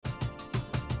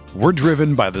We're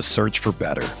driven by the search for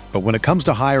better. But when it comes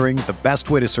to hiring, the best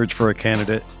way to search for a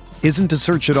candidate isn't to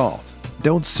search at all.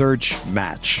 Don't search,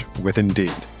 match with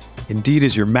Indeed. Indeed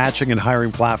is your matching and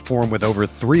hiring platform with over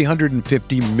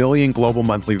 350 million global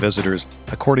monthly visitors,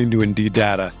 according to Indeed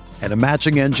data, and a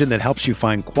matching engine that helps you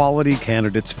find quality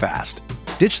candidates fast.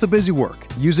 Ditch the busy work.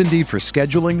 Use Indeed for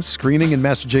scheduling, screening, and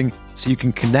messaging so you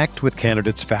can connect with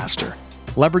candidates faster.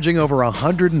 Leveraging over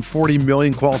 140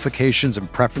 million qualifications and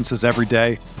preferences every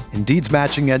day, Indeed's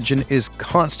matching engine is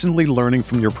constantly learning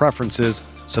from your preferences,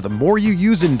 so the more you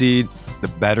use Indeed, the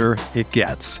better it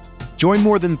gets. Join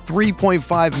more than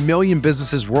 3.5 million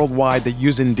businesses worldwide that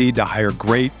use Indeed to hire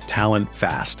great talent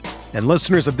fast. And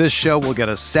listeners of this show will get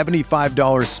a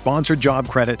 $75 sponsored job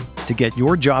credit to get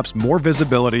your jobs more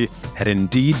visibility at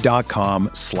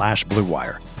Indeed.com/Blue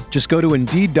Wire. Just go to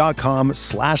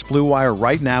Indeed.com/Blue Wire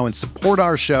right now and support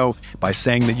our show by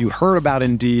saying that you heard about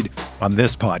Indeed on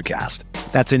this podcast.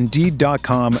 That's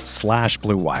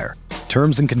Indeed.com/Blue Wire.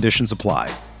 Terms and conditions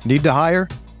apply. Need to hire?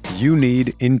 You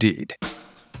need Indeed.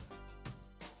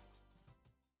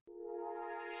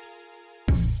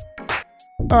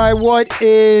 All right, what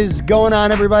is going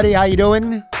on, everybody? How you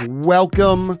doing?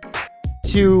 Welcome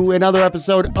to another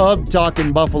episode of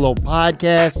Talking Buffalo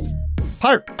Podcast,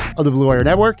 part of the Blue Wire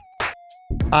Network.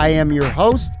 I am your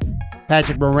host,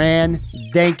 Patrick Moran.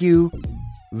 Thank you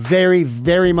very,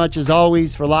 very much, as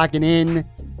always, for locking in.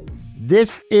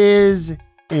 This is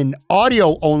an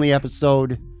audio-only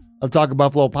episode of Talking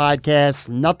Buffalo Podcast.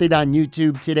 Nothing on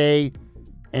YouTube today,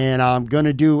 and I'm going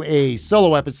to do a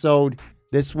solo episode.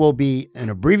 This will be an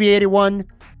abbreviated one,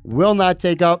 will not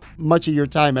take up much of your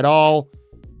time at all.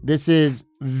 This is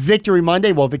Victory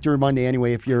Monday. Well, Victory Monday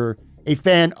anyway, if you're a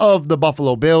fan of the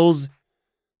Buffalo Bills.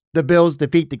 The Bills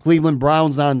defeat the Cleveland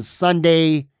Browns on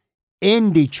Sunday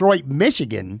in Detroit,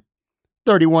 Michigan,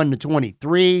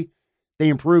 31-23. They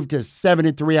improved to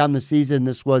 7-3 on the season.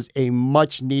 This was a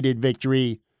much-needed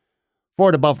victory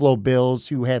for the Buffalo Bills,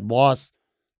 who had lost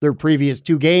their previous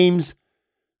two games.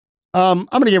 I'm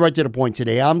going to get right to the point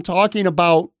today. I'm talking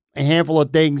about a handful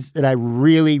of things that I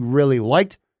really, really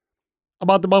liked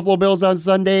about the Buffalo Bills on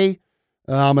Sunday.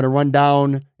 I'm going to run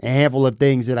down a handful of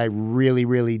things that I really,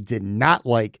 really did not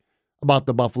like about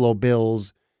the Buffalo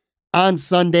Bills on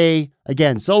Sunday.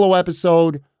 Again, solo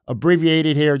episode,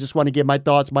 abbreviated here. Just want to give my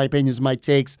thoughts, my opinions, my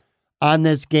takes on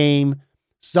this game.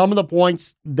 Some of the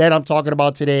points that I'm talking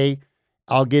about today,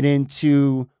 I'll get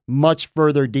into much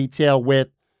further detail with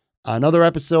on other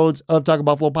episodes of Talk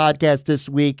Buffalo Podcast this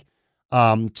week.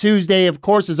 Tuesday, of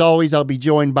course, as always, I'll be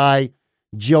joined by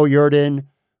Joe Yerdon.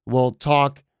 We'll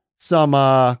talk some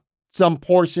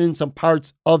portions, some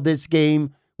parts of this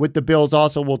game with the Bills.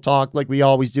 Also, we'll talk, like we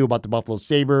always do, about the Buffalo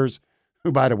Sabres,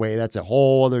 who, by the way, that's a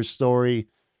whole other story.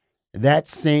 That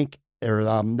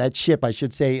ship, I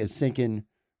should say, is sinking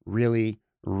really,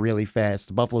 really fast.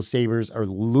 The Buffalo Sabres are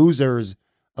losers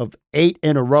of 8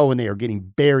 in a row, and they are getting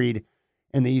buried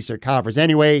in the Eastern Conference.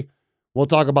 Anyway, we'll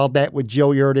talk about that with Joe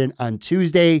Yerdon on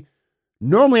Tuesday.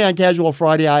 Normally on Casual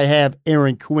Friday, I have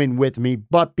Aaron Quinn with me,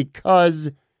 but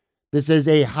because this is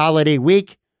a holiday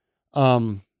week,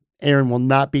 Aaron will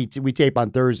not be, we tape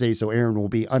on Thursday, so Aaron will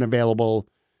be unavailable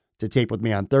to tape with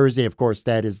me on Thursday. Of course,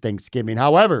 that is Thanksgiving.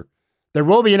 However, there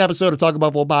will be an episode of Talk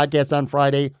Buffalo Podcast on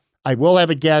Friday. I will have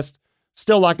a guest.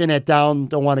 Still locking that down.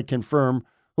 Don't want to confirm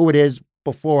who it is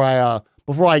before I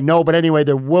know. But anyway,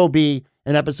 there will be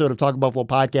an episode of Talk Buffalo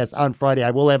Podcast on Friday.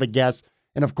 I will have a guest.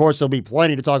 And of course, there'll be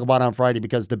plenty to talk about on Friday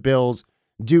because the Bills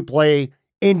do play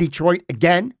in Detroit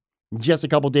again just a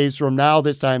couple days from now.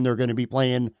 This time they're going to be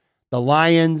playing the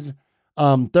Lions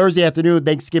Thursday afternoon,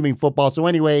 Thanksgiving football. So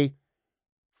anyway,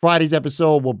 Friday's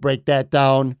episode, we'll break that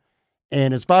down.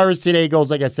 And as far as today goes,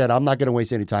 like I said, I'm not going to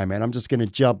waste any time, man. I'm just going to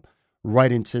jump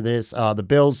right into this. The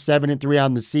Bills 7-3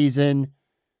 on the season.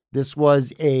 This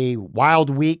was a wild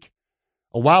week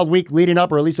leading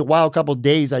up, or at least a wild couple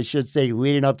days, I should say,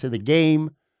 leading up to the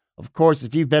game. Of course,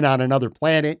 if you've been on another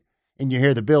planet and you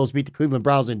hear the Bills beat the Cleveland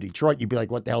Browns in Detroit, you'd be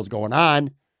like, what the hell's going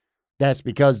on? That's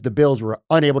because the Bills were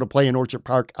unable to play in Orchard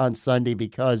Park on Sunday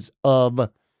because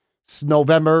of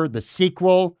Snowvember, the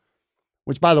sequel,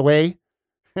 which, by the way,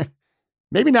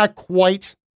 maybe not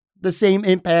quite the same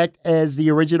impact as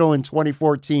the original in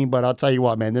 2014, but I'll tell you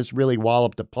what, man, this really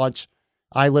walloped a punch.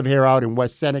 I live here out in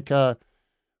West Seneca,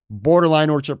 borderline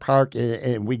Orchard Park,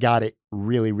 and we got it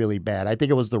really, really bad. I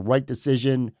think it was the right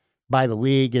decision by the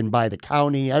league and by the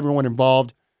county, everyone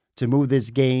involved, to move this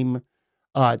game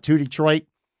to Detroit.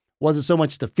 Wasn't so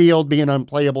much the field being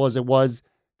unplayable as it was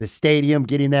the stadium,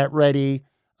 getting that ready,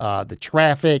 the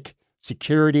traffic,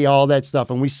 security, all that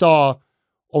stuff. And we saw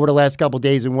over the last couple of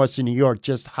days in Western New York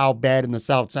just how bad in the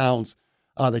South Towns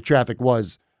the traffic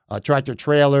was. Tractor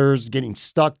trailers getting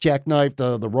stuck, jackknifed,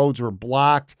 the roads were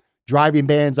blocked, driving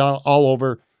bans all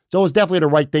over. So it was definitely the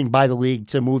right thing by the league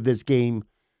to move this game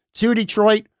to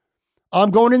Detroit.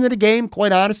 Going into the game,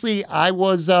 quite honestly, I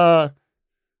was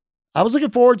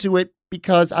looking forward to it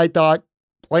because I thought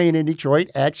playing in Detroit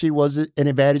actually was an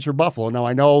advantage for Buffalo. Now,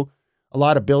 I know a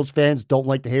lot of Bills fans don't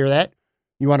like to hear that.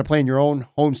 You want to play in your own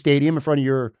home stadium in front of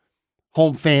your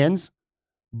home fans.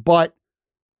 But,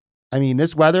 I mean,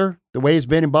 this weather, the way it's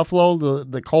been in Buffalo,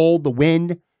 the cold, the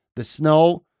wind, the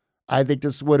snow, I think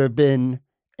this would have been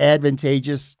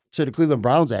advantageous to the Cleveland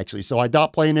Browns, actually. So I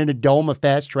thought playing in a dome, a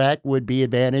fast track, would be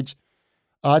advantage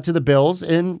to the Bills.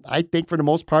 And I think for the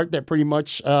most part, that pretty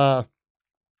much turned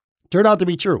out to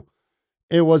be true.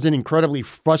 It was an incredibly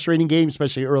frustrating game,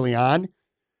 especially early on.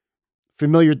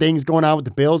 Familiar things going on with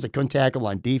the Bills. They couldn't tackle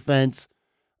on defense.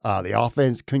 The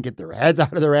offense couldn't get their heads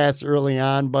out of their ass early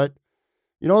on. But,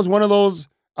 you know, it was one of those,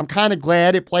 I'm kind of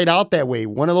glad it played out that way.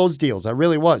 One of those deals. I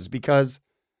really was, because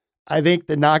I think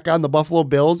the knock on the Buffalo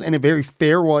Bills, and a very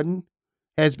fair one,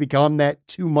 has become that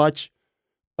too much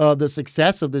of the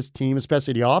success of this team,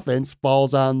 especially the offense,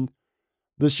 falls on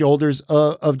the shoulders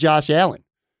of Josh Allen.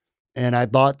 And I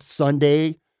thought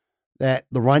Sunday that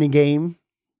the running game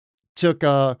took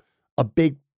a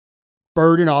big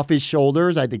burden off his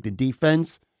shoulders. I think the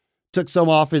defense took some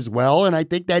off as well. And I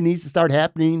think that needs to start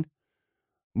happening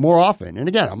more often. And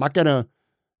again, I'm not going to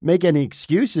make any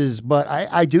excuses, but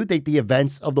I do think the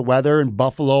events of the weather in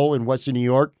Buffalo and Western New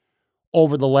York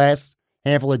over the last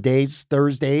handful of days,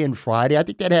 Thursday and Friday, I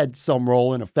think that had some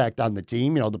role and effect on the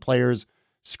team. You know, the players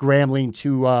scrambling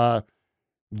to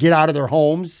get out of their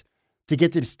homes to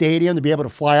get to the stadium, to be able to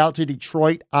fly out to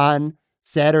Detroit on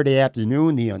Saturday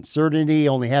afternoon, the uncertainty,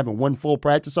 only having one full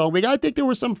practice all week. I think there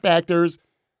were some factors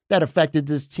that affected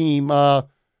this team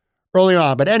early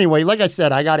on. But anyway, like I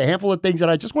said, I got a handful of things that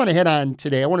I just want to hit on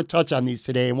today. I want to touch on these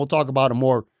today, and we'll talk about them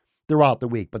more throughout the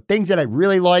week. But things that I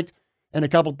really liked and a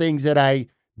couple things that I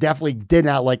definitely did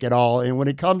not like at all. And when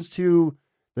it comes to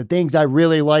the things I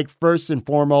really like, first and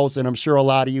foremost, and I'm sure a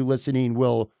lot of you listening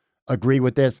will agree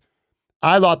with this,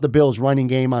 I thought the Bills' running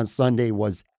game on Sunday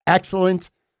was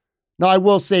excellent. Now, I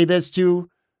will say this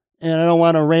too, and I don't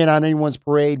want to rain on anyone's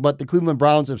parade, but the Cleveland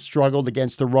Browns have struggled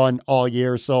against the run all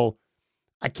year, so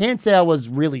I can't say I was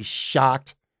really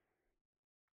shocked.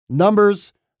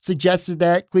 Numbers suggested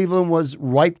that Cleveland was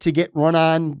ripe to get run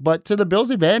on, but to the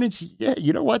Bills' advantage, yeah,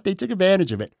 you know what? They took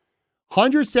advantage of it.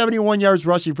 171 yards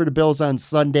rushing for the Bills on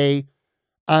Sunday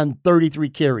on 33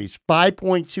 carries,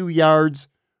 5.2 yards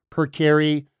per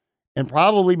carry. And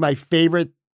probably my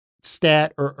favorite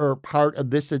stat or part of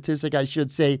this statistic, I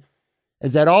should say,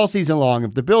 is that all season long,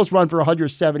 if the Bills run for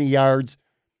 170 yards,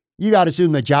 you got to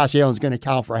assume that Josh Allen's going to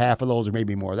count for half of those or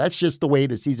maybe more. That's just the way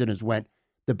the season has went.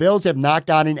 The Bills have not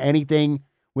gotten anything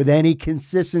with any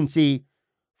consistency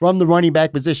from the running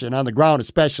back position, on the ground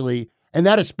especially, and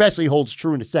that especially holds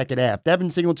true in the second half. Devin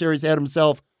Singletary's had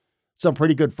himself some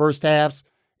pretty good first halves,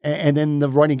 and then the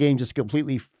running game just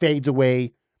completely fades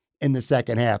away in the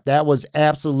second half. That was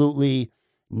absolutely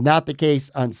not the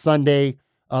case on Sunday.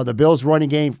 The Bills' running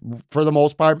game, for the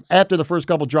most part, after the first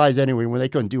couple drives anyway, when they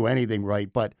couldn't do anything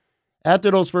right, but after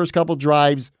those first couple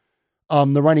drives,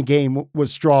 the running game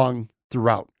was strong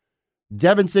throughout.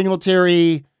 Devin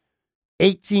Singletary,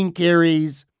 18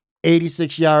 carries,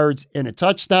 86 yards, and a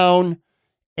touchdown.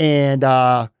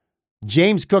 And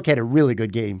James Cook had a really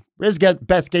good game. His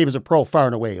best game as a pro, far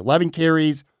and away. 11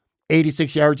 carries,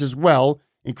 86 yards as well,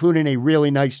 including a really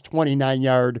nice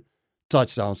 29-yard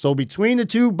touchdown. So between the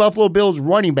two Buffalo Bills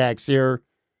running backs here,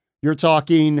 you're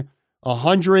talking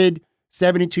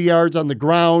 172 yards on the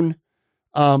ground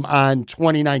on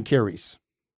 29 carries.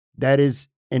 That is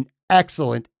an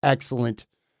excellent, excellent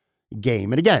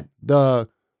game. And again, the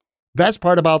best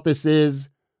part about this is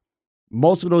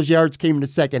most of those yards came in the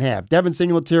second half. Devin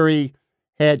Singletary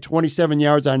had 27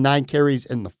 yards on 9 carries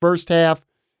in the first half,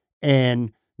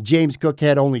 and James Cook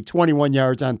had only 21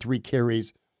 yards on 3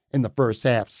 carries in the first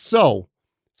half. So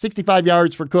 65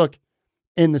 yards for Cook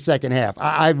in the second half.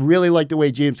 I really like the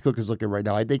way James Cook is looking right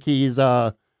now. I think he's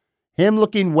him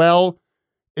looking well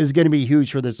is going to be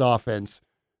huge for this offense.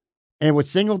 And with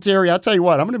Singletary, I'll tell you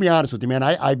what, I'm going to be honest with you, man.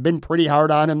 I've been pretty hard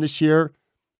on him this year.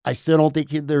 I still don't think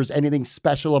there's anything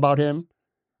special about him.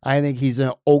 I think he's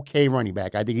an okay running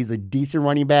back. I think he's a decent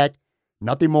running back.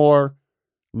 Nothing more,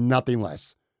 nothing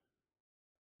less.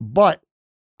 But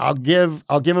I'll give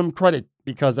him credit,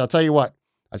 because I'll tell you what,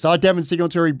 I saw Devin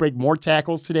Singletary break more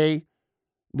tackles today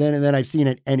than I've seen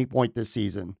at any point this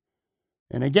season.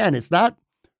 And again, it's not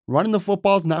running the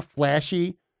football is not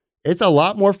flashy. It's a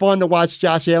lot more fun to watch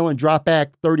Josh Allen drop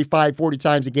back 35, 40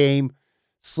 times a game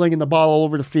slinging the ball all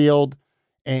over the field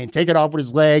and taking off with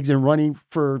his legs and running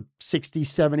for 60,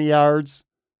 70 yards.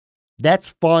 That's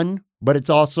fun, but it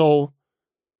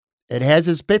has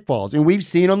its pitfalls. And we've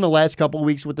seen them the last couple of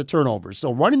weeks with the turnovers.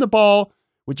 So running the ball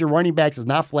with your running backs is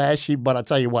not flashy, but I'll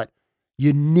tell you what,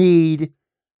 you need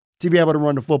to be able to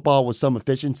run the football with some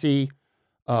efficiency.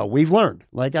 We've learned,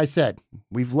 like I said,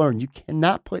 you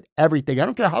cannot put everything, I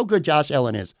don't care how good Josh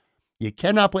Allen is, you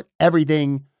cannot put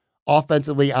everything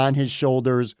offensively on his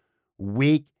shoulders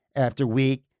week after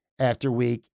week after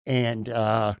week and,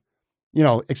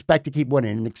 expect to keep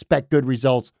winning and expect good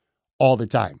results all the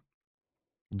time.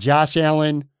 Josh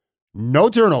Allen, no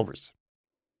turnovers.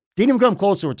 Didn't even come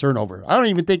close to a turnover. I don't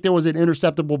even think there was an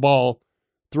interceptable ball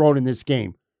thrown in this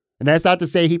game. And that's not to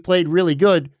say he played really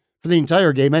good for the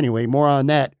entire game anyway. More on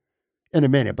that in a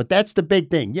minute. But that's the big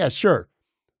thing. Yeah, sure.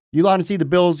 You want to see the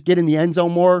Bills get in the end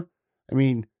zone more? I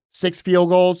mean, 6 field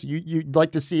goals. You'd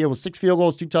like to see it was 6 field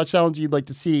goals, 2 touchdowns. You'd like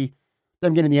to see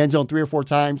them get in the end zone 3 or 4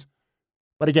 times.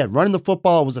 But again, running the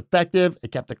football was effective.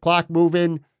 It kept the clock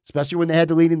moving, especially when they had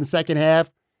the lead in the second half.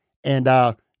 And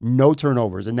no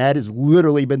turnovers. And that has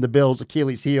literally been the Bills'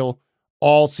 Achilles heel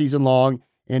all season long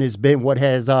and has been what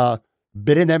has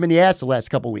bitten them in the ass the last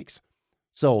couple weeks.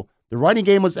 So the running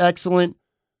game was excellent.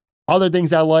 Other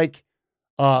things I like,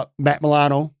 Matt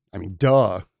Milano. I mean,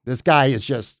 duh. This guy is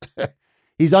just,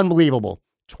 he's unbelievable.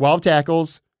 12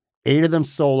 tackles, 8 of them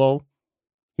solo.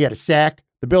 He had a sack.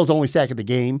 The Bills' only sack of the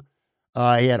game.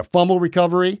 He had a fumble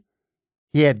recovery.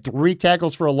 He had 3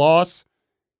 tackles for a loss.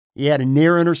 He had a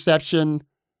near interception.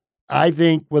 I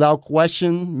think, without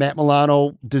question, Matt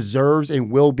Milano deserves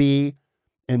and will be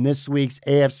in this week's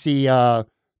AFC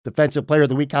Defensive Player of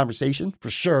the Week conversation, for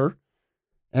sure.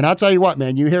 And I'll tell you what,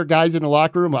 man, you hear guys in the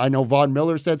locker room. I know Von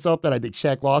Miller said something. I think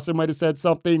Shaq Lawson might have said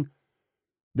something.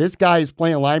 This guy is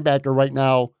playing linebacker right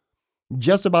now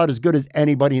just about as good as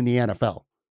anybody in the NFL.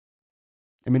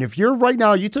 I mean, if you're right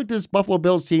now, you took this Buffalo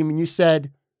Bills team and you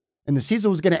said, and the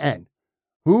season was going to end,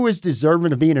 who is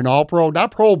deserving of being an All-Pro?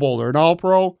 Not Pro Bowler, an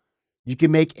All-Pro. You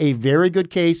can make a very good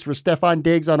case for Stephon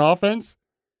Diggs on offense,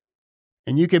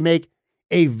 and you can make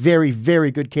a very,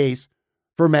 very good case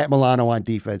for Matt Milano on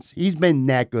defense. He's been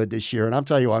that good this year, and I'm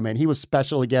telling you what, man, he was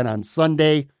special again on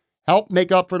Sunday. Helped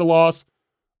make up for the loss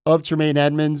of Tremaine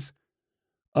Edmonds.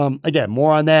 Again,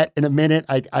 more on that in a minute.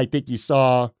 I think you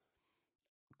saw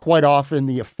quite often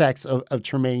the effects of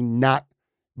Tremaine not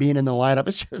being in the lineup.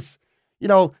 It's just,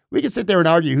 we can sit there and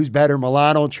argue who's better,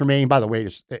 Milano and Tremaine. By the way,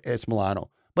 it's Milano.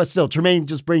 But still, Tremaine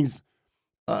just brings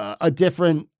a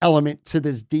different element to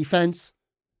this defense.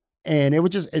 And it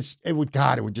would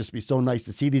just be so nice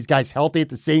to see these guys healthy at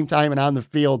the same time and on the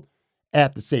field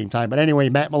at the same time. But anyway,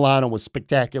 Matt Milano was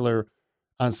spectacular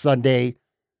on Sunday.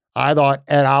 I thought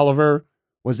Ed Oliver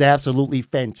was absolutely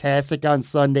fantastic on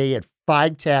Sunday. He had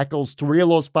 5 tackles. 3 of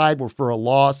those 5 were for a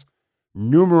loss.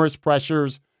 Numerous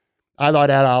pressures. I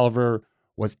thought Ed Oliver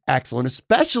was excellent,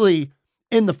 especially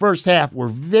in the first half where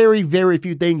very, very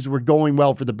few things were going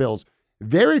well for the Bills.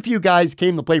 Very few guys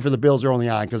came to play for the Bills early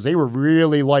on because they were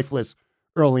really lifeless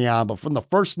early on. But from the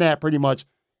first snap, pretty much,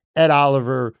 Ed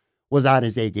Oliver was on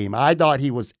his A game. I thought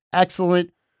he was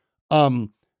excellent.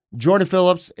 Jordan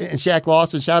Phillips and Shaq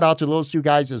Lawson, shout out to those 2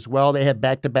 guys as well. They had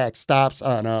back-to-back stops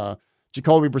on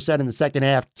Jacoby Brissett in the second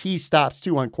half. Key stops,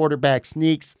 too, on quarterback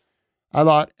sneaks. I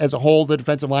thought, as a whole, the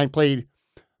defensive line played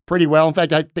pretty well. In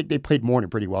fact, I think they played more than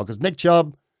pretty well because Nick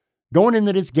Chubb, going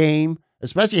into this game,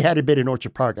 especially had it been in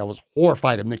Orchard Park, I was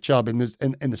horrified of Nick Chubb in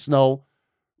the snow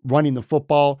running the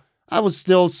football. I was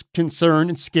still concerned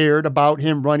and scared about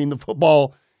him running the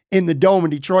football in the Dome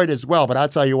in Detroit as well. But I'll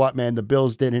tell you what, man, the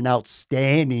Bills did an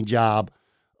outstanding job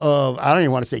of, I don't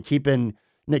even want to say keeping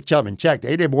Nick Chubb in check.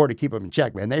 They did more to keep him in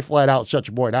check, man. They flat out shut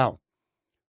your boy down.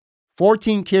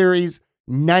 14 carries,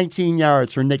 19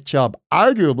 yards for Nick Chubb.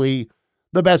 Arguably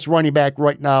the best running back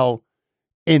right now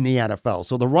in the NFL.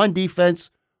 So the run defense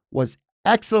was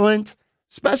excellent,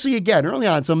 especially, again, early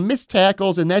on, some missed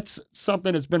tackles, and that's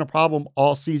something that's been a problem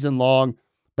all season long.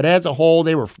 But as a whole,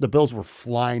 the Bills were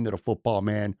flying to the football,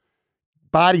 man.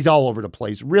 Bodies all over the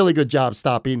place. Really good job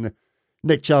stopping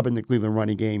Nick Chubb in the Cleveland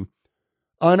running game.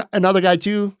 Another guy,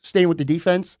 too, staying with the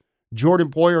defense, Jordan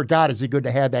Poyer. God, is it good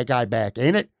to have that guy back,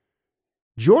 ain't it?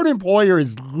 Jordan Poyer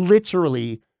is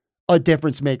literally a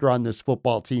difference maker on this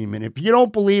football team. And if you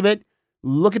don't believe it,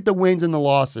 look at the wins and the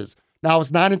losses. Now,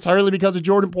 it's not entirely because of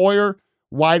Jordan Poyer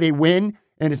why they win,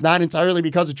 and it's not entirely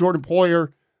because of Jordan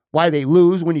Poyer why they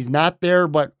lose when he's not there,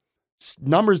 but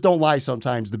numbers don't lie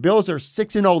sometimes. The Bills are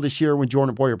 6-0 this year when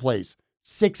Jordan Poyer plays.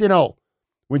 6-0.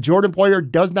 When Jordan Poyer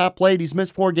does not play, he's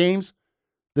missed 4 games,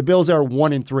 the Bills are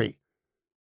 1-3.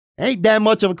 Ain't that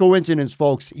much of a coincidence,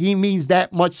 folks. He means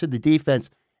that much to the defense.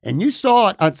 And you saw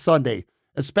it on Sunday,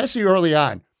 especially early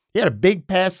on. He had a big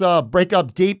pass break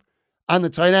up deep on the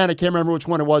tight end. I can't remember which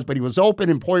one it was, but he was open,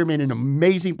 and Poyer made an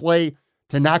amazing play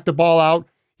to knock the ball out.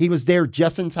 He was there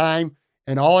just in time.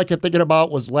 And all I kept thinking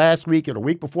about was last week or the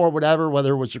week before, whatever,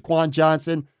 whether it was Jaquan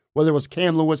Johnson, whether it was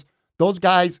Cam Lewis. Those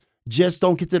guys just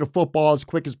don't get to the football as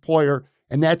quick as Poyer.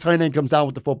 And that tight end comes down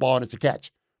with the football and it's a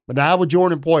catch. But now with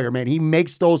Jordan Poyer, man, he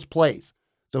makes those plays.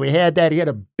 So he had that. He had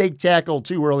a big tackle,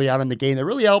 too, early on in the game that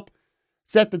really helped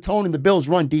set the tone in the Bills'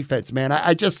 run defense, man.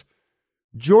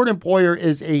 Jordan Poyer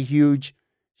is a huge,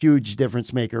 huge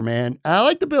difference maker, man. I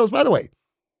like the Bills, by the way.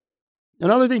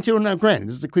 Another thing, too, and I'm granted,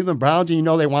 this is the Cleveland Browns, and you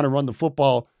know they want to run the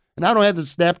football. And I don't have the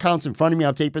snap counts in front of me.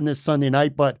 I'm taping this Sunday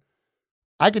night, but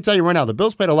I can tell you right now, the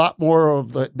Bills played a lot more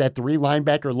of that 3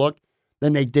 linebacker look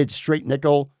than they did straight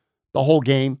nickel the whole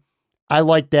game. I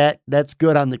like that. That's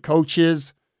good on the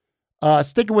coaches.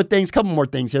 Sticking with things, a couple more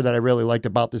things here that I really liked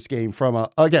about this game from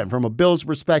a Bills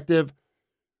perspective.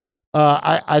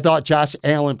 I thought Josh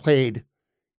Allen played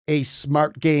a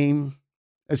smart game,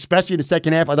 especially in the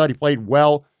second half. I thought he played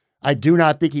well. I do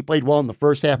not think he played well in the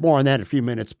first half. More on that in a few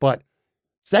minutes. But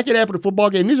second half of the football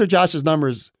game, these are Josh's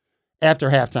numbers after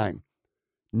halftime.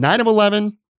 9 of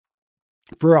 11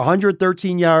 for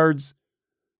 113 yards.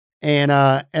 And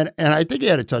I think he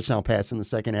had a touchdown pass in the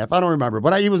second half. I don't remember.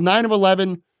 But he was 9 of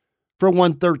 11 for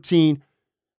 113.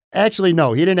 Actually,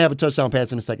 no, he didn't have a touchdown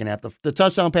pass in the second half. The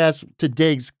touchdown pass to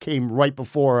Diggs came right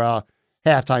before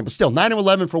halftime. But still, 9 of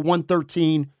 11 for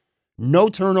 113. No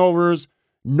turnovers.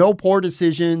 No poor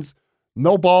decisions,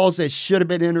 no balls that should have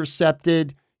been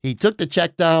intercepted. He took the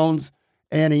checkdowns,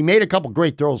 and he made a couple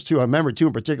great throws, too. I remember, two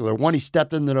in particular. One, he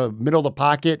stepped into the middle of the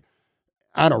pocket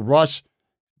on a rush,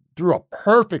 threw a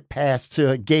perfect pass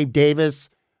to Gabe Davis.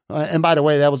 And by the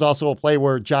way, that was also a play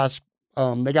where Josh,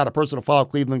 they got a personal foul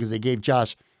Cleveland because they gave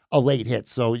Josh a late hit.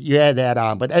 So you had that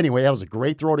on. But anyway, that was a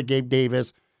great throw to Gabe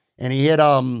Davis. And he hit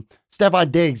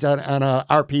Stephon Diggs on a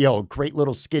RPO, great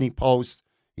little skinny post.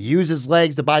 He used his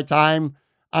legs to buy time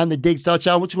on the Diggs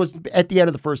touchdown, which was at the end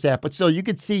of the first half. But still, you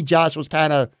could see Josh was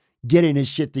kind of getting his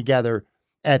shit together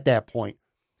at that point.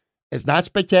 It's not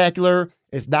spectacular.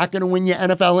 It's not going to win you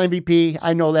NFL MVP.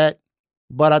 I know that.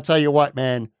 But I'll tell you what,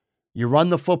 man. You run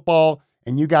the football,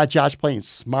 and you got Josh playing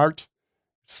smart,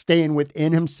 staying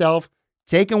within himself,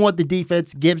 taking what the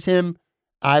defense gives him.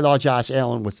 I thought Josh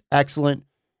Allen was excellent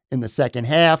in the second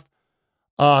half.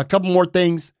 A couple more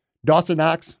things. Dawson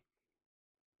Knox.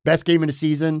 Best game of the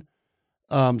season.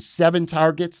 7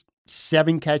 targets,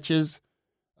 7 catches.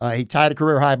 He tied a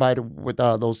career high with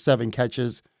those 7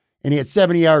 catches. And he had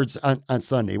 70 yards on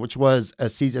Sunday, which was a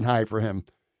season high for him.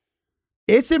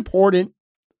 It's important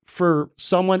for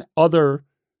someone other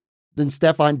than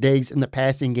Stephon Diggs in the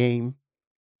passing game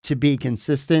to be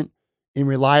consistent and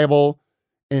reliable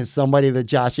and somebody that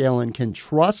Josh Allen can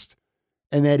trust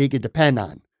and that he could depend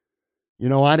on. You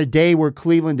know, on a day where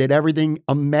Cleveland did everything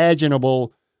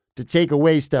imaginable to take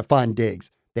away Stephon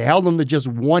Diggs. They held him to just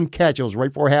 1 catch. It was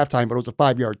right before halftime, but it was a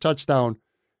 5-yard touchdown.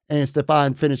 And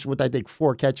Stephon finished with, I think,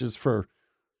 4 catches for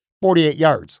 48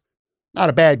 yards. Not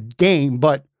a bad game,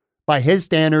 but by his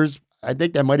standards, I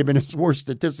think that might have been his worst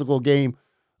statistical game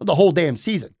of the whole damn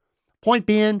season. Point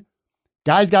being,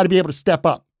 guys got to be able to step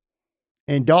up.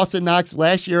 And Dawson Knox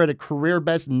last year had a career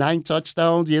best 9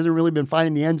 touchdowns. He hasn't really been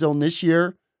finding the end zone this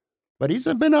year, but he's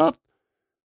been up.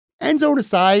 End zone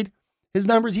aside, his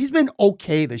numbers, he's been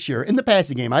okay this year in the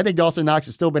passing game. I think Dawson Knox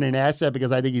has still been an asset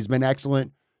because I think he's been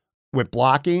excellent with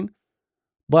blocking.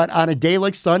 But on a day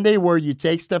like Sunday where you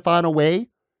take Stephon away,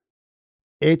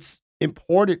 it's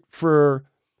important for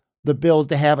the Bills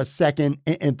to have a second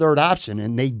and third option.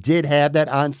 And they did have that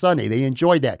on Sunday. They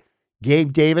enjoyed that.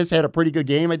 Gabe Davis had a pretty good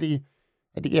game. I think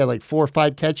he had like 4 or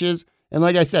 5 catches. And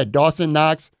like I said, Dawson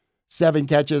Knox, 7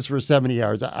 catches for 70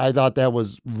 yards. I thought that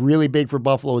was really big for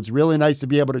Buffalo. It's really nice to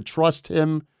be able to trust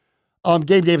him.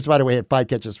 Gabe Davis, by the way, had 5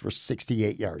 catches for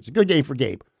 68 yards. A good game for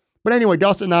Gabe. But anyway,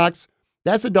 Dawson Knox,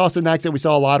 that's the Dawson Knox that we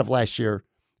saw a lot of last year.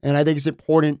 And I think it's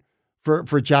important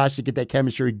for Josh to get that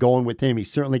chemistry going with him. He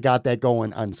certainly got that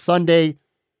going on Sunday.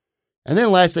 And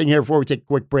then last thing here before we take a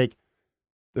quick break,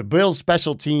 the Bills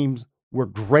special teams were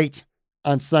great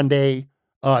on Sunday.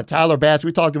 Tyler Bass,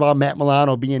 we talked about Matt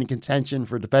Milano being in contention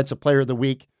for Defensive Player of the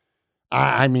Week.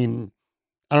 I mean,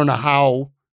 I don't know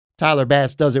how Tyler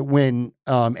Bass doesn't win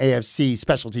AFC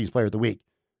Special Teams Player of the Week.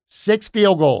 6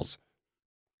 field goals,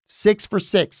 6 for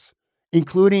 6,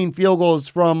 including field goals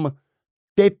from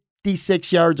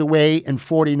 56 yards away and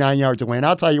 49 yards away. And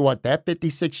I'll tell you what, that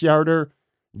 56-yarder,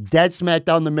 dead smack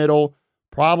down the middle,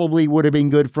 probably would have been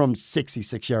good from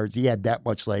 66 yards. He had that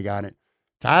much leg on it.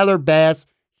 Tyler Bass,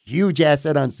 huge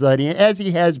asset on Sunday, as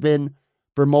he has been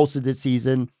for most of the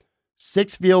season.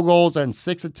 6 field goals on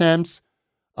 6 attempts.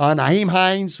 Nyheim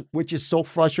Hines, which is so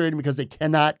frustrating because they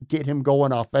cannot get him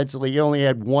going offensively. He only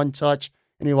had 1 touch,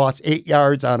 and he lost 8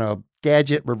 yards on a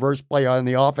gadget reverse play on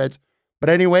the offense. But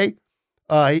anyway,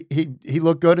 he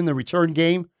looked good in the return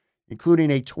game,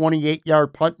 including a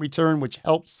 28-yard punt return, which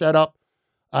helped set up,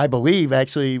 I believe,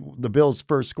 actually, the Bills'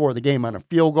 first score of the game on a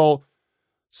field goal.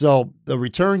 So the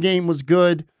return game was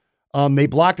good. They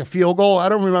blocked a field goal. I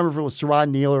don't remember if it was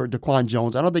Teron Neal or Daquan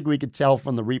Jones. I don't think we could tell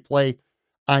from the replay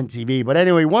on TV. But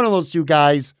anyway, one of those two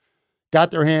guys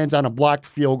got their hands on a blocked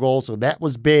field goal, so that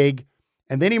was big.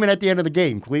 And then even at the end of the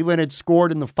game, Cleveland had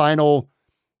scored in the final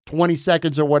 20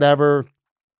 seconds or whatever,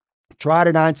 tried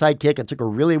an onside kick. It took a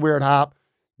really weird hop.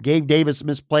 Gabe Davis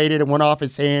misplayed it and went off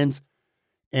his hands.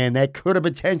 And that could have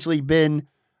potentially been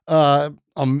a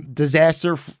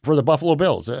disaster for the Buffalo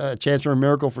Bills, a chance for a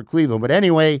miracle for Cleveland. But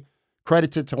anyway,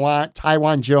 credit to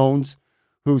Taiwan Jones,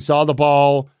 who saw the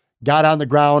ball, got on the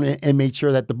ground, and made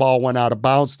sure that the ball went out of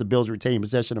bounds. The Bills retained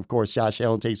possession. Of course, Josh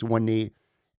Allen takes 1 knee,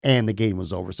 and the game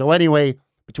was over. So anyway,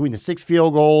 between the 6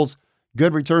 field goals,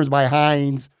 good returns by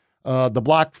Hines, the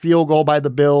blocked field goal by the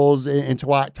Bills, and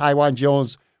Taiwan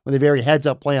Jones with a very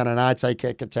heads-up play on an onside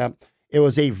kick attempt, it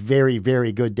was a very,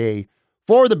 very good day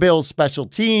for the Bills special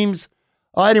teams.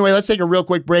 Anyway, let's take a real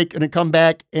quick break and then come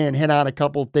back and hit on a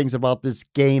couple of things about this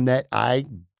game that I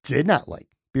did not like.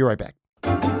 Be right back.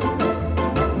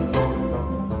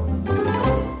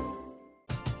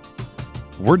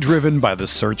 We're driven by the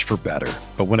search for better.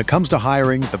 But when it comes to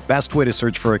hiring, the best way to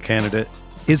search for a candidate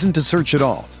isn't to search at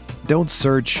all. Don't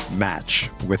search, match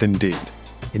with Indeed.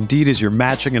 Indeed is your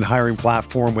matching and hiring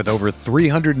platform with over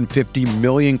 350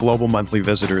 million global monthly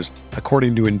visitors,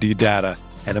 according to Indeed data,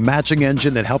 and a matching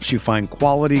engine that helps you find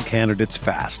quality candidates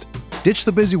fast. Ditch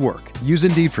the busy work. Use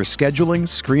Indeed for scheduling,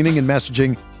 screening, and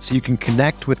messaging so you can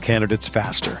connect with candidates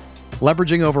faster.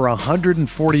 Leveraging over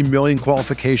 140 million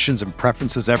qualifications and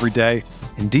preferences every day,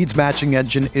 Indeed's matching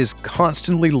engine is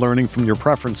constantly learning from your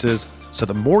preferences, so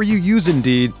the more you use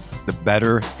Indeed, the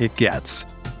better it gets.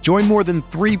 Join more than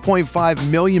 3.5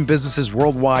 million businesses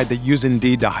worldwide that use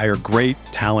Indeed to hire great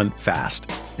talent fast.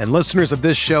 And listeners of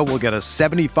this show will get a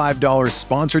 $75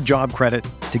 sponsored job credit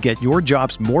to get your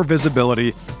jobs more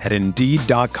visibility at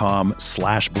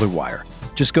Indeed.com/Blue Wire.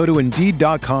 Just go to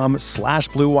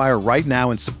Indeed.com/Blue Wire right now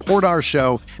and support our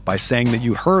show by saying that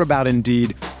you heard about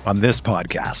Indeed on this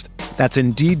podcast. That's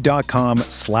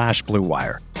Indeed.com/Blue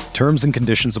Wire. Terms and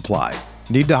conditions apply.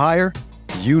 Need to hire?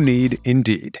 You need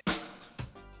Indeed.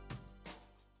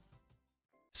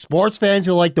 Sports fans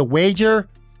who like to wager,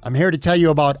 I'm here to tell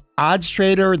you about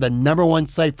OddsTrader, the #1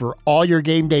 site for all your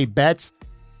game day bets.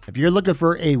 If you're looking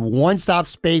for a one-stop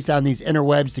space on these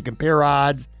interwebs to compare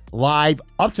odds live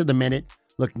up to the minute,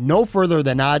 look no further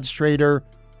than OddsTrader.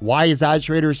 Why is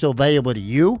OddsTrader so valuable to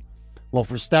you? Well,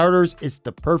 for starters, it's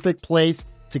the perfect place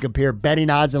to compare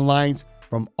betting odds and lines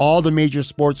from all the major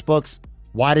sports books.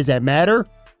 Why does that matter?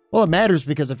 Well, it matters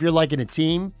because if you're liking a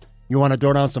team, you want to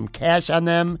throw down some cash on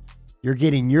them, you're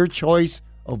getting your choice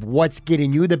of what's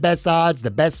getting you the best odds, the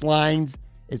best lines.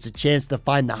 It's a chance to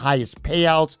find the highest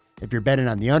payouts if you're betting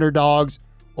on the underdogs,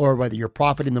 or whether you're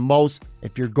profiting the most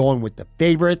if you're going with the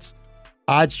favorites.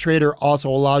 OddsTrader also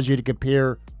allows you to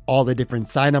compare all the different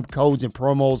sign-up codes and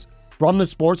promos from the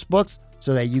sports books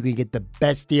so that you can get the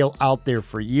best deal out there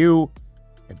for you.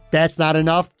 If that's not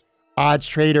enough,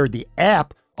 OddsTrader, the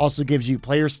app, also gives you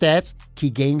player stats,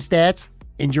 key game stats,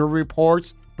 injury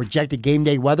reports, projected game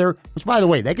day weather, which, by the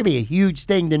way, that could be a huge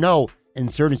thing to know in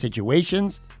certain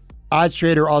situations.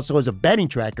 OddsTrader also has a betting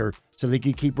tracker so that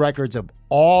you keep records of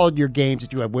all your games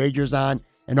that you have wagers on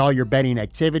and all your betting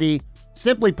activity.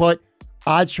 Simply put,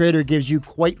 OddsTrader gives you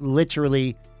quite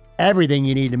literally everything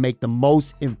you need to make the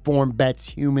most informed bets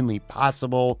humanly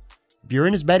possible. If you're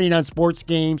into betting on sports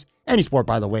games, any sport,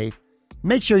 by the way,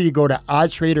 make sure you go to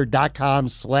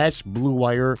oddstrader.com/Blue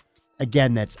Wire.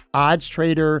 Again, that's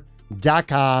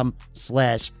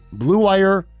oddstrader.com/Blue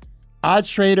Wire.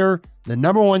 OddsTrader, the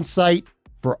 #1 site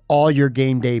for all your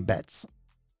game day bets.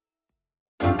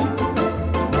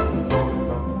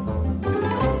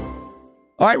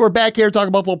 All right, we're back here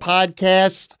talking Buffalo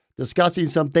Podcast, discussing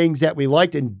some things that we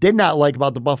liked and did not like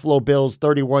about the Buffalo Bills'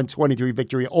 31-23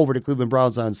 victory over the Cleveland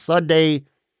Browns on Sunday.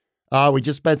 We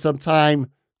just spent some time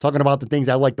talking about the things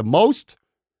I liked the most.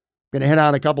 I'm going to hit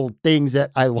on a couple of things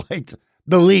that I liked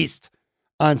the least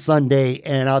on Sunday,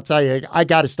 and I'll tell you, I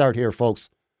got to start here,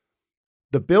 folks.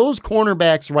 The Bills'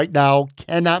 cornerbacks right now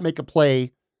cannot make a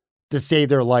play to save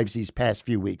their lives these past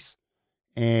few weeks.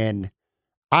 And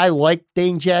I like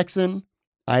Dane Jackson.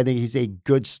 I think he's a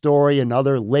good story.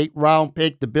 Another late round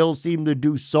pick. The Bills seem to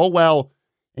do so well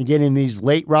in getting these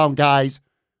late round guys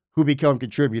who become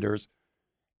contributors.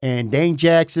 And Dane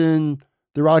Jackson,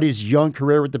 throughout his young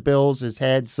career with the Bills, has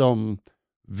had some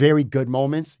very good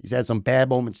moments. He's had some bad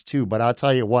moments too. But I'll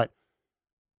tell you what,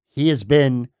 he has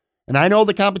been, and I know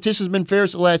the competition's been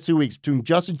fierce the last 2 weeks between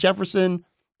Justin Jefferson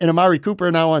and Amari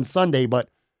Cooper now on Sunday, but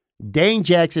Dane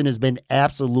Jackson has been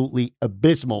absolutely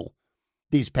abysmal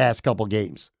these past couple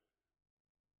games.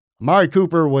 Amari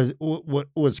Cooper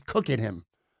was cooking him.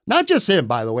 Not just him,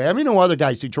 by the way. I mean, no other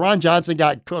guys too. Teron Johnson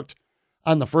got cooked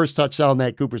on the first touchdown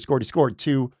that Cooper scored. He scored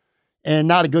 2, and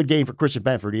not a good game for Christian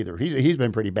Benford either. He's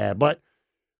been pretty bad. But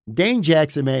Dane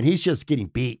Jackson, man, he's just getting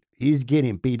beat. He's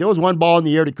getting beat. There was one ball in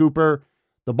the air to Cooper.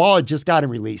 The ball had just gotten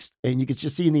released, and you could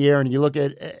just see in the air, and you look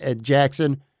at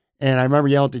Jackson, and I remember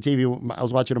yelling at the TV. I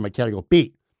was watching on my cat. I go,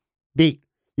 beat. You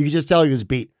could just tell he was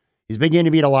beat. He's been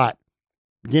getting beat a lot.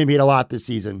 Getting beat a lot this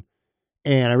season.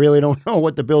 And I really don't know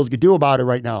what the Bills could do about it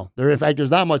right now. In fact,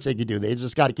 there's not much they could do. They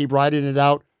just got to keep riding it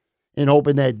out and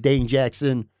hoping that Dane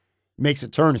Jackson makes a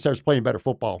turn and starts playing better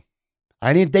football.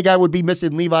 I didn't think I would be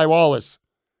missing Levi Wallace,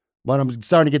 but I'm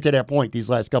starting to get to that point these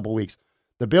last couple of weeks.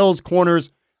 The Bills' corners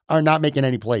are not making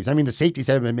any plays. I mean, the safeties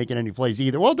haven't been making any plays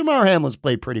either. Well, DeMar Hamlin's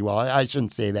played pretty well. I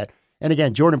shouldn't say that. And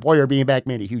again, Jordan Poyer being back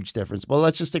made a huge difference. But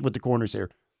let's just stick with the corners here.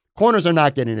 Corners are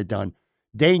not getting it done.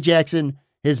 Dane Jackson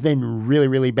has been really,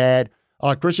 really bad.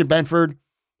 Christian Benford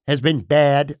has been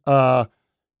bad.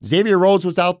 Xavier Rhodes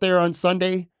was out there on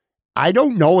Sunday. I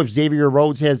don't know if Xavier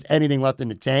Rhodes has anything left in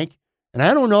the tank. And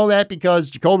I don't know that because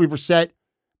Jacoby Brissett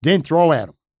didn't throw at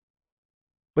him.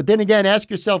 But then again, ask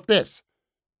yourself this.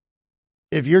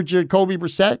 If you're Jacoby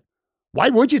Brissett, why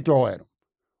would you throw at him?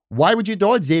 Why would you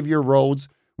throw at Xavier Rhodes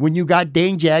when you got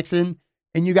Dane Jackson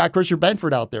and you got Christian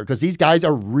Benford out there? Because these guys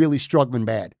are really struggling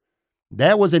bad.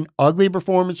 That was an ugly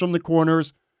performance from the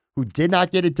corners who did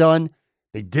not get it done.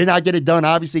 They did not get it done,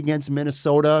 obviously, against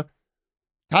Minnesota.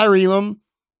 Kaiir Elam,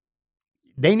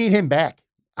 they need him back.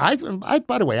 By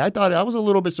the way, I thought I was a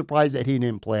little bit surprised that he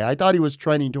didn't play. I thought he was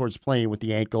trending towards playing with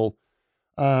the ankle.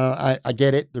 I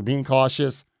get it. They're being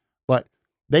cautious, but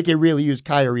they can really use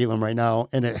Kaiir Elam right now.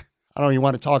 And I don't even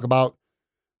want to talk about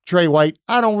Trey White.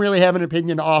 I don't really have an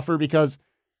opinion to offer because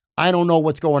I don't know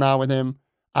what's going on with him.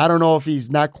 I don't know if he's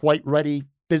not quite ready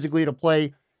physically to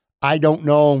play. I don't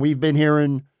know. And we've been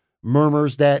hearing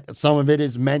murmurs that some of it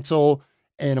is mental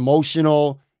and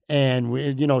emotional. And,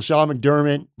 Sean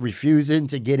McDermott refusing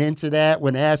to get into that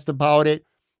when asked about it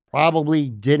probably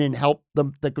didn't help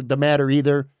the matter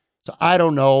either. So I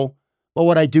don't know. But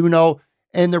what I do know,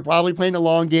 and they're probably playing a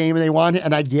long game and they want it,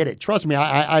 and I get it. Trust me,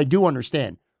 I do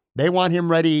understand. They want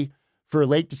him ready for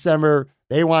late December.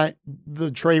 They want the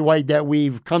Trey White that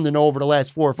we've come to know over the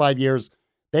last 4 or 5 years.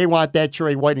 They want that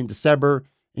Trey White in December,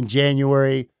 in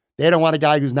January. They don't want a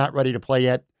guy who's not ready to play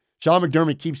yet. Sean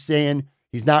McDermott keeps saying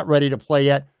he's not ready to play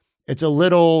yet. It's a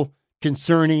little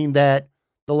concerning that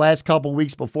the last couple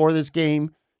weeks before this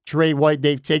game, Trey White,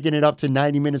 they've taken it up to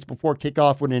 90 minutes before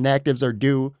kickoff when inactives are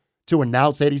due to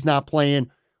announce that he's not playing.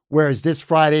 Whereas this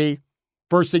Friday,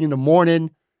 first thing in the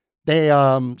morning,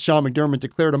 Sean McDermott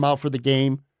declared him out for the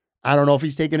game. I don't know if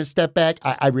he's taking a step back.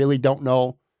 I really don't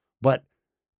know. But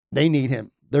they need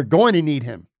him. They're going to need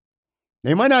him.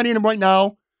 They might not need him right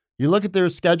now. You look at their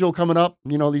schedule coming up,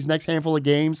 these next handful of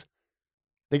games,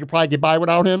 they could probably get by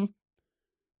without him.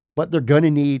 But they're going to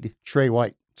need Trey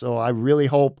White. So I really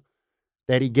hope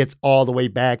that he gets all the way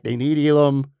back. They need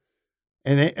Elam.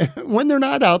 And when they're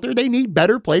not out there, they need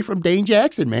better play from Dane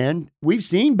Jackson, man. We've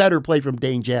seen better play from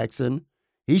Dane Jackson.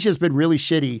 He's just been really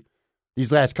shitty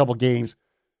these last couple games.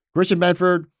 Christian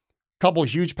Benford, couple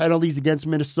huge penalties against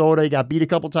Minnesota. He got beat a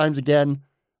couple times again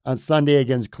on Sunday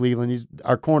against Cleveland.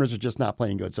 Our corners are just not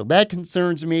playing good. So that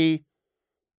concerns me.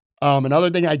 Another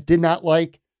thing I did not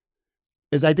like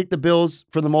is I think the Bills,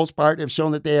 for the most part, have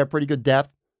shown that they have pretty good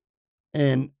depth.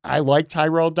 And I like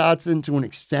Tyrel Dodson to an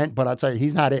extent, but I'll tell you,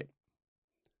 he's not it.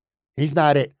 He's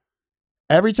not it.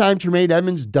 Every time Tremaine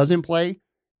Edmunds doesn't play,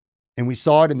 and we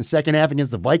saw it in the second half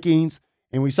against the Vikings,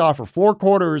 and we saw it for 4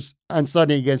 quarters on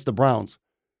Sunday against the Browns.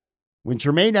 When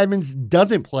Tremaine Edmunds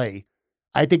doesn't play,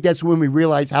 I think that's when we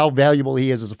realize how valuable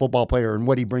he is as a football player and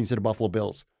what he brings to the Buffalo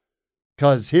Bills.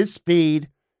 Because his speed,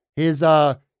 his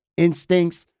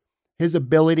instincts, his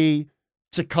ability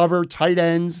to cover tight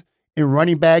ends and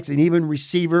running backs and even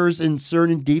receivers in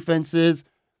certain defenses,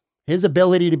 his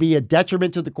ability to be a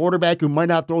detriment to the quarterback who might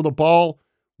not throw the ball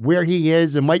where he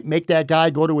is and might make that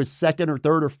guy go to his second or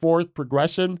third or fourth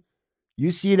progression.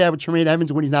 You see that with Tremaine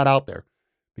Edmunds when he's not out there.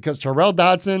 Because Tyrel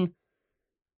Dodson,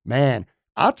 man,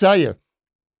 I'll tell you,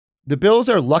 the Bills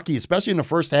are lucky, especially in the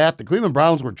first half. The Cleveland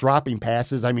Browns were dropping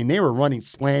passes. I mean, they were running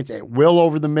slants at will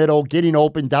over the middle, getting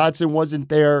open. Dodson wasn't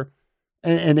there,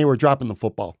 and they were dropping the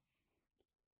football.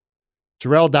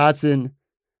 Terrell Dodson,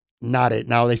 not it.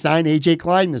 Now, they signed A.J.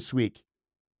 Klein this week.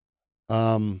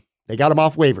 They got him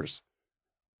off waivers.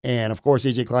 And, of course,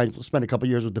 A.J. Klein spent a couple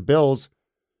years with the Bills.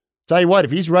 Tell you what,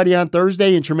 if he's ready on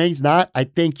Thursday and Tremaine's not, I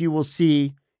think you will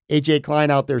see A.J. Klein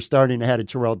out there starting ahead of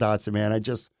Terrell Dodson, man.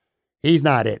 He's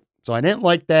not it. So I didn't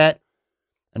like that.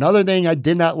 Another thing I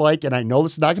did not like, and I know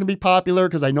this is not going to be popular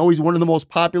because I know he's one of the most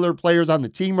popular players on the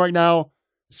team right now,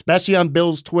 especially on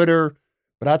Bills Twitter.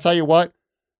 But I'll tell you what,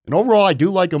 and overall I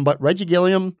do like him, but Reggie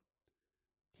Gilliam,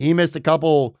 he missed a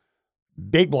couple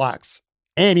big blocks.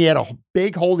 And he had a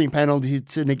big holding penalty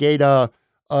to negate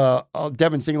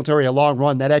Devin Singletary, a long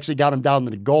run. That actually got him down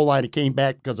to the goal line. It came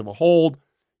back because of a hold.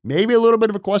 Maybe a little bit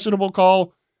of a questionable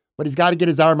call, but he's got to get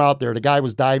his arm out there. The guy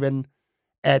was diving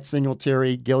at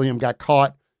Singletary. Gilliam got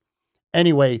caught.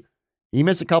 Anyway, he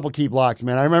missed a couple key blocks,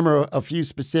 man. I remember a few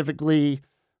specifically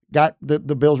got the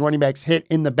Bills running backs hit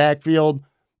in the backfield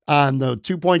on the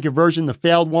 2-point conversion, the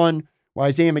failed one, where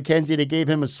Isaiah McKenzie, they gave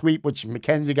him a sweep, which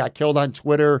McKenzie got killed on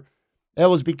Twitter. That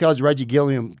was because Reggie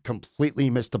Gilliam completely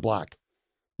missed the block.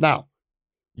 Now,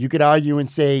 you could argue and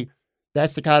say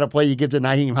that's the kind of play you give to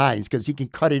Nyheim Hines because he can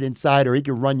cut it inside or he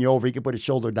can run you over. He can put his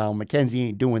shoulder down. McKenzie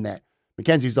ain't doing that.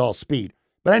 McKenzie's all speed.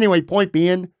 But anyway, point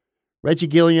being, Reggie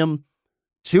Gilliam,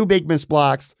 2 big missed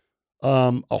blocks,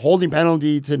 a holding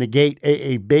penalty to negate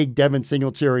a big Devin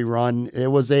Singletary run. It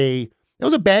was a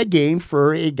bad game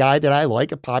for a guy that I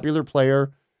like, a popular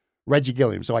player, Reggie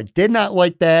Gilliam. So I did not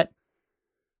like that.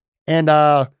 And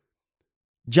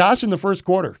Josh in the first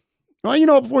quarter.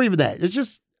 Well, before even that, it's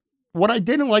just what I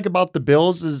didn't like about the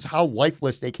Bills is how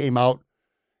lifeless they came out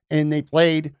and they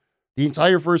played the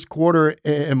entire first quarter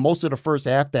and most of the first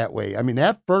half that way. I mean,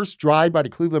 that first drive by the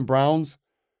Cleveland Browns,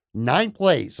 9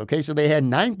 plays. Okay, so they had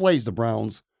 9 plays, the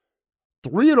Browns.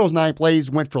 3 of those 9 plays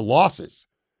went for losses,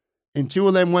 and 2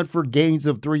 of them went for gains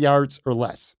of 3 yards or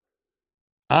less.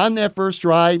 On that first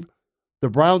drive, the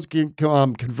Browns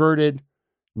converted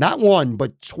not one,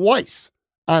 but twice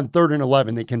on 3rd and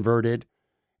 11 they converted.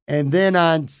 And then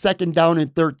on 2nd down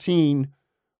and 13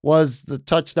 was the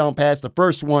touchdown pass, the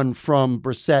first one from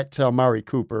Brissett to Amari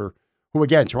Cooper, who,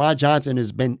 again, Teron Johnson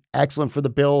has been excellent for the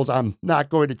Bills. I'm not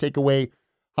going to take away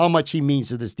how much he means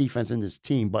to this defense and this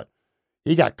team, but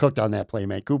he got cooked on that play,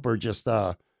 man. Cooper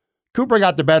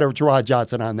got the better of Teron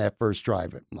Johnson on that first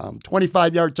drive.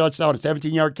 25-yard touchdown, a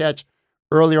 17-yard catch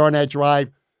earlier on that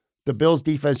drive. The Bills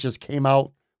defense just came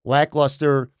out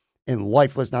lackluster and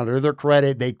lifeless. Now, to their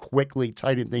credit, they quickly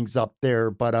tightened things up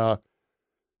there, but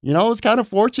it's kind of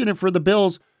fortunate for the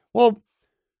Bills. Well,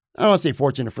 I don't want to say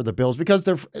fortunate for the Bills because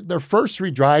their first 3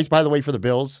 drives, by the way, for the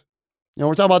Bills,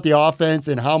 we're talking about the offense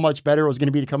and how much better it was going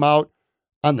to be to come out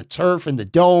on the turf and the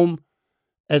dome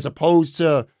as opposed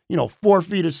to, 4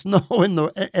 feet of snow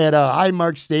at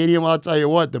Highmark Stadium. I'll tell you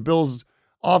what, the Bills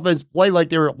offense played like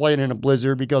they were playing in a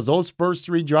blizzard because those first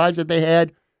 3 drives that they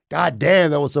had, god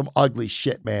damn, that was some ugly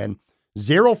shit, man.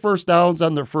 0 first downs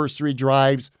on their first 3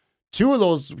 drives. 2 of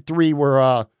those 3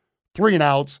 were 3 and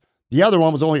outs. The other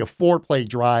one was only a 4-play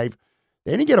drive.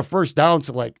 They didn't get a first down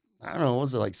to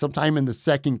was it sometime in the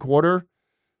second quarter?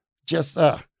 Just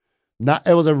it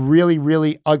was a really,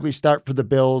 really ugly start for the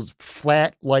Bills.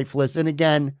 Flat, lifeless. And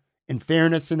again, in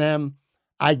fairness to them,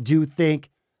 I do think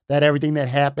that everything that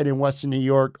happened in Western New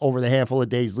York over the handful of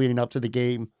days leading up to the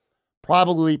game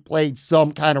probably played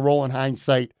some kind of role in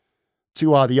hindsight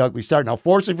to the ugly start. Now,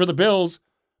 fortunately for the Bills,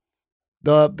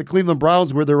 the Cleveland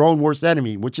Browns were their own worst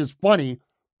enemy, which is funny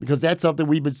because that's something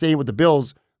we've been saying with the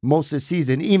Bills most this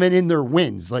season, even in their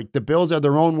wins. Like, the Bills are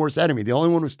their own worst enemy. The only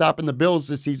one who's stopping the Bills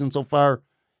this season so far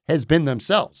has been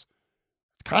themselves.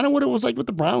 It's kind of what it was like with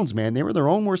the Browns, man. They were their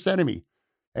own worst enemy.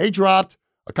 They dropped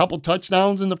a couple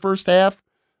touchdowns in the first half,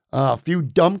 a few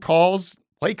dumb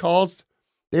play calls.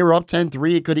 They were up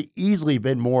 10-3. It could have easily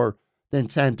been more than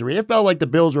 10-3. It felt like the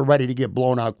Bills were ready to get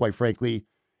blown out, quite frankly,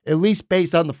 at least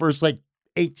based on the first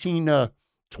 18 to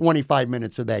 25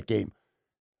 minutes of that game.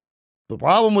 The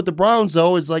problem with the Browns,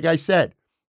 though, is like I said,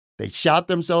 they shot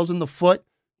themselves in the foot,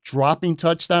 dropping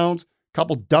touchdowns, a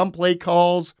couple dumb play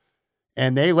calls,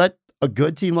 and they let a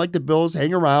good team like the Bills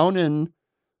hang around, and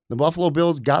the Buffalo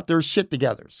Bills got their shit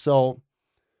together. So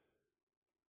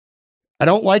I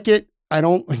don't like it.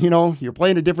 You're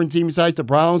playing a different team besides the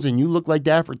Browns, and you look like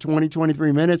that for 20,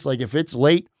 23 minutes. Like, if it's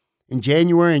late in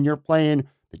January and you're playing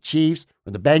the Chiefs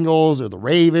or the Bengals or the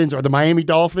Ravens or the Miami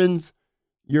Dolphins,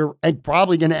 you're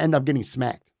probably going to end up getting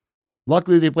smacked.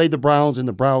 Luckily, they played the Browns, and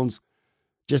the Browns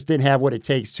just didn't have what it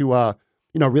takes to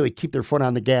really keep their foot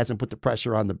on the gas and put the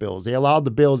pressure on the Bills. They allowed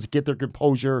the Bills to get their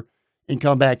composure and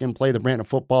come back and play the brand of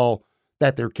football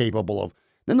that they're capable of.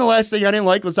 Then the last thing I didn't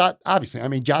like was,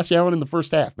 obviously, Josh Allen in the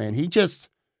first half, man.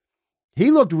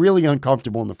 He looked really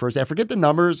uncomfortable in the first half. Forget the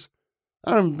numbers.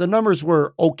 The numbers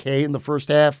were okay in the first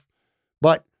half,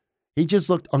 but he just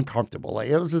looked uncomfortable. Like,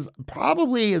 it was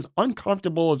probably as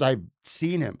uncomfortable as I've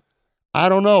seen him. I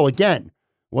don't know. Again,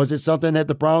 was it something that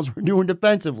the Browns were doing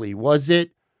defensively? Was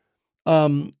it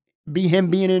him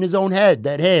being in his own head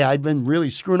that, hey, I've been really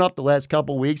screwing up the last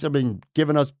couple of weeks. I've been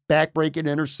giving us backbreaking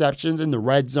interceptions in the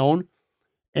red zone,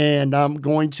 and I'm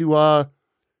going to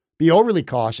be overly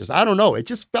cautious. I don't know. It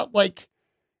just felt like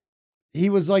he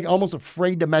was like almost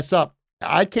afraid to mess up.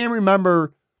 I can't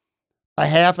remember a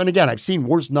half, and again, I've seen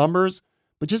worse numbers,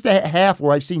 but just a half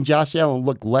where I've seen Josh Allen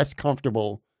look less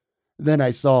comfortable than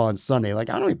I saw on Sunday. Like,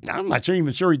 I'm not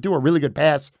even sure he threw a really good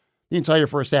pass the entire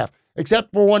first half,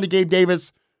 except for one to Gabe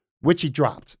Davis, which he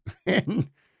dropped. And,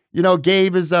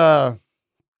 Gabe is,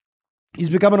 he's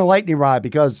becoming a lightning rod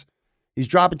because he's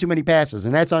dropping too many passes,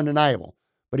 and that's undeniable.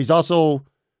 But he's also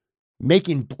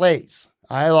making plays.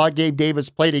 I thought Gabe Davis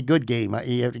played a good game.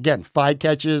 He had, again, 5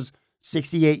 catches,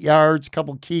 68 yards,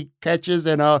 couple key catches,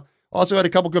 and also had a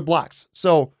couple good blocks.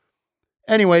 So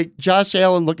anyway, Josh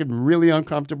Allen looking really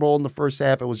uncomfortable in the first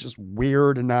half. It was just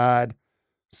weird and odd,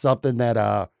 something that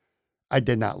I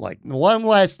did not like. And one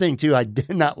last thing, too, I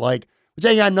did not like, which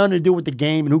ain't got nothing to do with the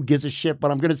game and who gives a shit, but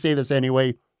I'm going to say this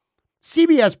anyway.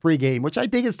 CBS pregame, which I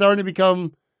think is starting to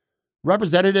become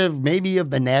representative maybe of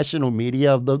the national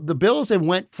media. The Bills have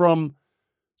went from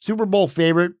Super Bowl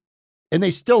favorite, and they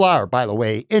still are, by the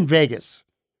way, in Vegas.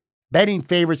 Betting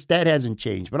favorites, that hasn't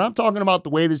changed. But I'm talking about the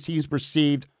way this team's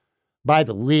perceived by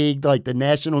the league, like the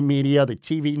national media, the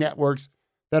TV networks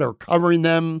that are covering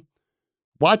them.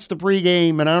 Watch the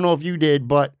pregame, and I don't know if you did,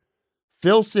 but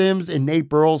Phil Simms and Nate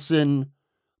Burleson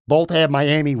both have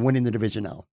Miami winning the division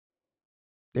now.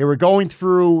 They were going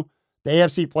through the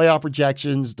AFC playoff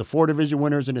projections, the 4 division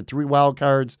winners and the 3 wild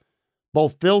cards.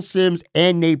 Both Phil Simms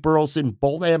and Nate Burleson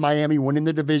both had Miami winning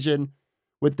the division,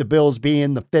 with the Bills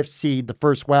being the 5th seed, the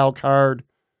first wild card.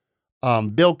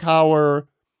 Bill Cowher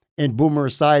and Boomer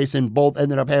Esiason both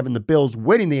ended up having the Bills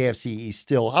winning the AFC East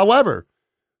still. However,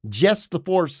 just the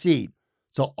 4th seed.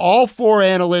 So all 4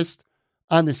 analysts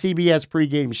on the CBS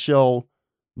pregame show,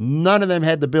 none of them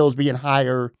had the Bills being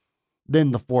higher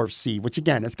than the 4th seed, which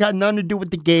again, it's got nothing to do with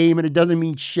the game and it doesn't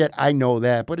mean shit. I know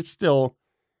that, but it's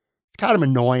kind of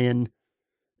annoying.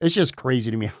 It's just crazy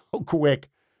to me how quick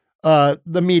the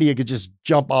media could just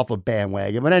jump off a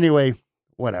bandwagon. But anyway,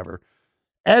 whatever.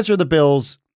 As for the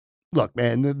Bills, look,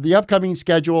 man, the upcoming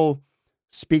schedule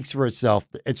speaks for itself.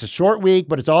 It's a short week,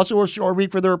 but it's also a short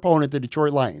week for their opponent, the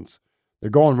Detroit Lions. They're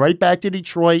going right back to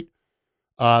Detroit.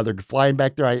 They're flying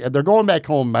back there. They're going back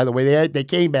home, by the way. They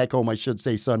came back home, I should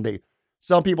say, Sunday.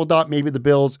 Some people thought maybe the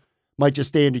Bills might just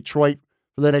stay in Detroit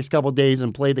for the next couple of days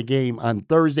and play the game on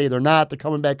Thursday. They're not. They're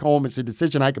coming back home. It's a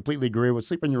decision I completely agree with.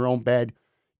 Sleep in your own bed.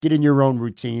 Get in your own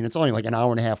routine. It's only like an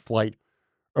hour and a half flight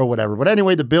or whatever. But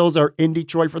anyway, the Bills are in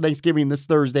Detroit for Thanksgiving this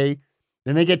Thursday.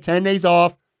 Then they get 10 days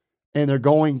off, and they're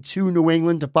going to New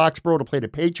England, to Foxborough, to play the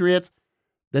Patriots.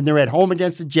 Then they're at home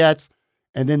against the Jets.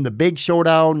 And then the big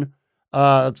showdown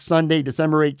Sunday,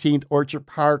 December 18th, Orchard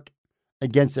Park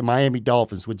against the Miami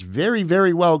Dolphins, which very,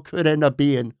 very well could end up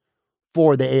being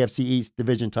for the AFC East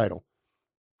division title.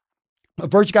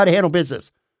 But first, you got to handle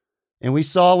business. And we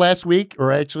saw last week,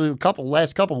 or actually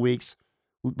last couple weeks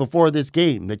before this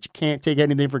game, that you can't take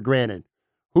anything for granted.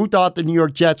 Who thought the New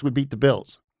York Jets would beat the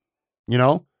Bills?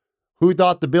 Who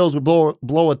thought the Bills would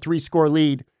blow a 3-score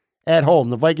lead at home?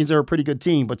 The Vikings are a pretty good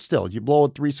team, but still, you blow a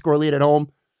 3-score lead at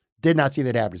home. Did not see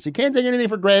that happen. So you can't take anything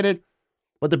for granted.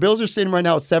 But the Bills are sitting right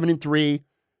now at 7-3.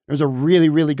 There's a really,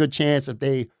 really good chance if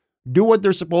they do what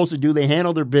they're supposed to do, they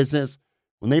handle their business.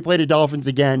 When they play the Dolphins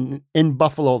again in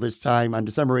Buffalo this time on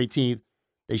December 18th,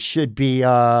 they should be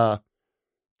 10-3.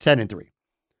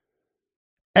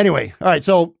 Anyway, all right,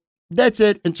 so that's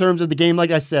it in terms of the game.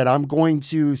 Like I said, I'm going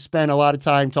to spend a lot of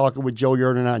time talking with Joe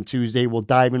Yerdon on Tuesday. We'll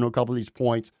dive into a couple of these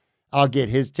points. I'll get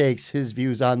his takes, his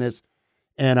views on this.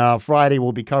 And Friday,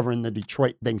 we'll be covering the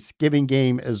Detroit Thanksgiving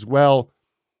game as well.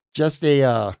 Just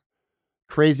a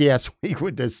crazy-ass week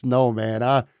with this snow, man.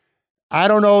 I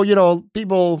don't know,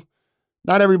 people,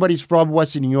 not everybody's from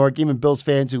Western New York, even Bills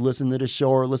fans who listen to this show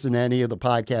or listen to any of the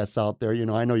podcasts out there.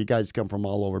 I know you guys come from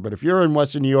all over, but if you're in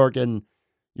Western New York and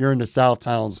you're in the South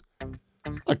Towns,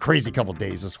 a crazy couple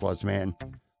days this was, man.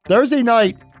 Thursday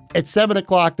night at 7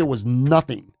 o'clock, there was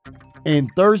nothing. And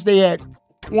Thursday at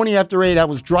 20 after 8, I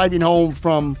was driving home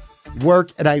from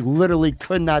work, and I literally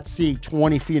could not see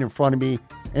 20 feet in front of me.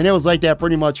 And it was like that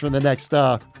pretty much for the next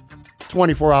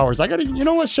 24 hours. I got to, you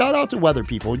know what? Shout out to weather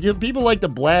people. People like to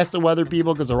blast the weather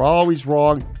people because they're always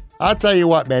wrong. I'll tell you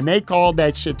what, man, they called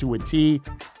that shit to a T.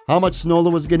 How much snow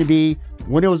there was going to be,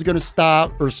 when it was going to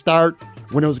stop or start,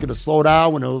 when it was going to slow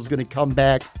down, when it was going to come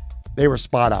back. They were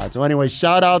spot on. So anyway,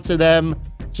 shout out to them.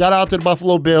 Shout out to the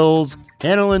Buffalo Bills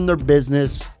handling their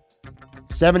business.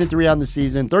 7-3 on the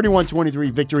season,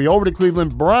 31-23 victory over the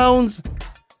Cleveland Browns.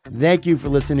 Thank you for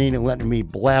listening and letting me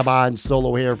blab on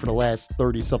solo here for the last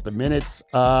 30-something minutes.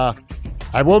 I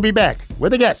will be back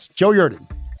with a guest, Joe Yerdon.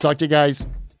 Talk to you guys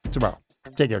tomorrow.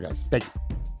 Take care, guys. Thank you.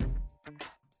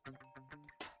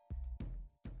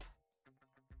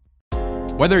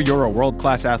 Whether you're a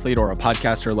world-class athlete or a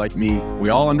podcaster like me, we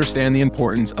all understand the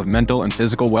importance of mental and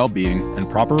physical well-being and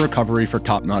proper recovery for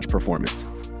top-notch performance.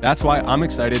 That's why I'm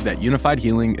excited that Unified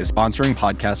Healing is sponsoring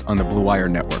podcasts on the Blue Wire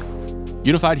Network.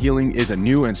 Unified Healing is a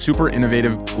new and super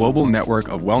innovative global network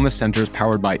of wellness centers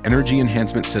powered by Energy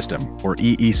Enhancement System, or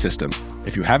EE System.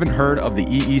 If you haven't heard of the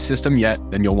EE System yet,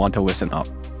 then you'll want to listen up.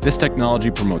 This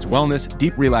technology promotes wellness,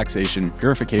 deep relaxation,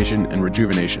 purification, and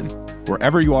rejuvenation.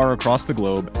 Wherever you are across the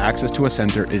globe, access to a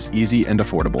center is easy and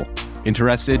affordable.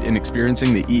 Interested in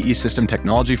experiencing the EE System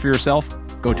technology for yourself?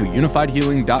 Go to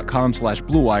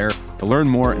unifiedhealing.com/bluewire to learn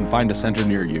more and find a center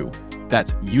near you.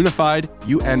 That's unified,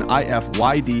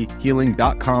 UNIFYD,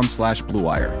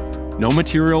 healing.com/bluewire. No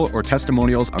material or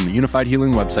testimonials on the Unified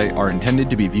Healing website are intended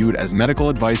to be viewed as medical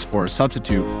advice or a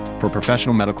substitute for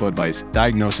professional medical advice,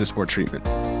 diagnosis, or treatment.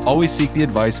 Always seek the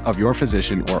advice of your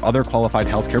physician or other qualified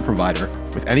healthcare provider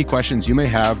with any questions you may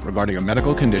have regarding a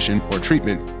medical condition or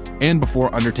treatment and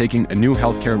before undertaking a new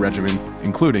healthcare regimen,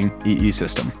 including EE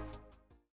System.